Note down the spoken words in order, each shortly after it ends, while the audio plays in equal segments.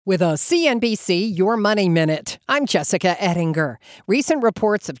With a CNBC Your Money Minute, I'm Jessica Ettinger. Recent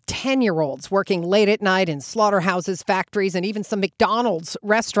reports of 10-year-olds working late at night in slaughterhouses, factories, and even some McDonald's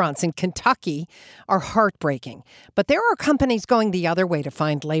restaurants in Kentucky are heartbreaking. But there are companies going the other way to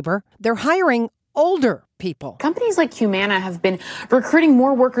find labor. They're hiring older people. Companies like Humana have been recruiting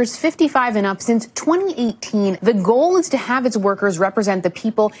more workers 55 and up since 2018. The goal is to have its workers represent the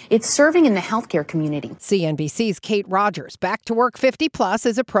people it's serving in the healthcare community. CNBC's Kate Rogers. Back to Work 50 Plus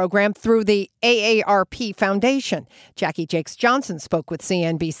is a program through the AARP Foundation. Jackie Jakes Johnson spoke with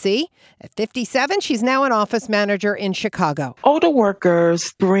CNBC. At 57, she's now an office manager in Chicago. Older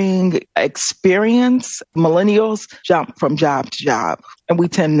workers bring experience. Millennials jump from job to job, and we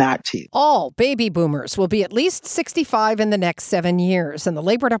tend not to. All baby boomers will be at least 65 in the next 7 years. And the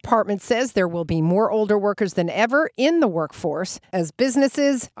Labor Department says there will be more older workers than ever in the workforce as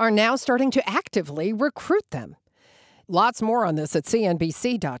businesses are now starting to actively recruit them. Lots more on this at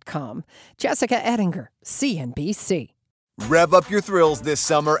CNBC.com. Jessica Ettinger, CNBC. Rev up your thrills this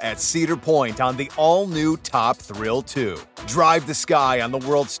summer at Cedar Point on the all-new Top Thrill 2. Drive the sky on the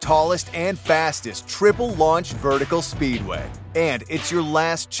world's tallest and fastest triple-launch vertical speedway. And it's your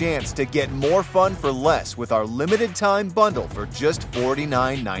last chance to get more fun for less with our limited-time bundle for just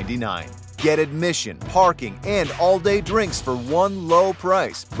 $49.99. Get admission, parking, and all-day drinks for one low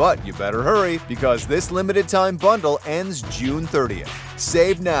price. But you better hurry because this limited-time bundle ends June 30th.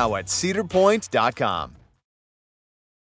 Save now at cedarpoint.com.